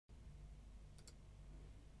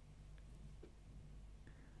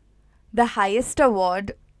The highest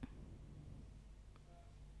award,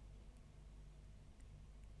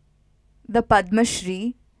 the Padma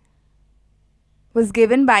Shri, was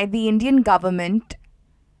given by the Indian government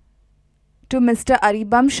to Mr.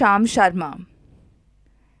 Aribam Sharma.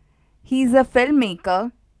 He is a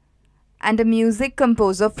filmmaker and a music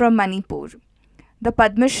composer from Manipur. The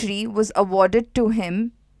Padma Shri was awarded to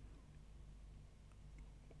him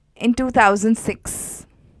in 2006.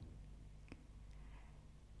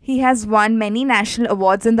 He has won many national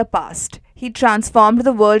awards in the past. He transformed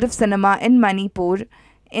the world of cinema in Manipur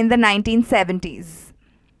in the 1970s.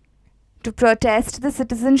 To protest the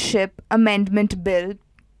Citizenship Amendment Bill,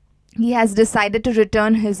 he has decided to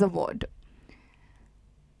return his award.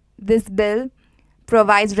 This bill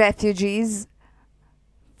provides refugees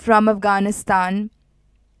from Afghanistan,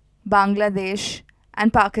 Bangladesh,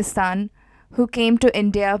 and Pakistan who came to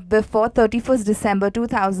India before 31st December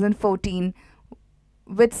 2014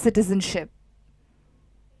 with citizenship.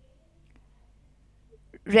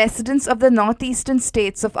 Residents of the northeastern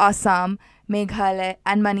states of Assam, Meghalaya,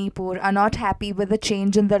 and Manipur are not happy with the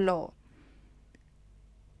change in the law.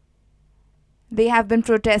 They have been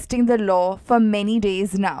protesting the law for many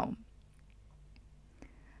days now.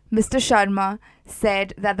 Mr. Sharma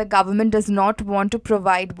said that the government does not want to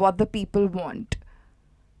provide what the people want.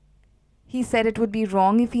 He said it would be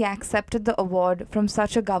wrong if he accepted the award from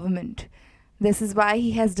such a government. This is why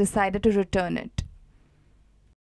he has decided to return it.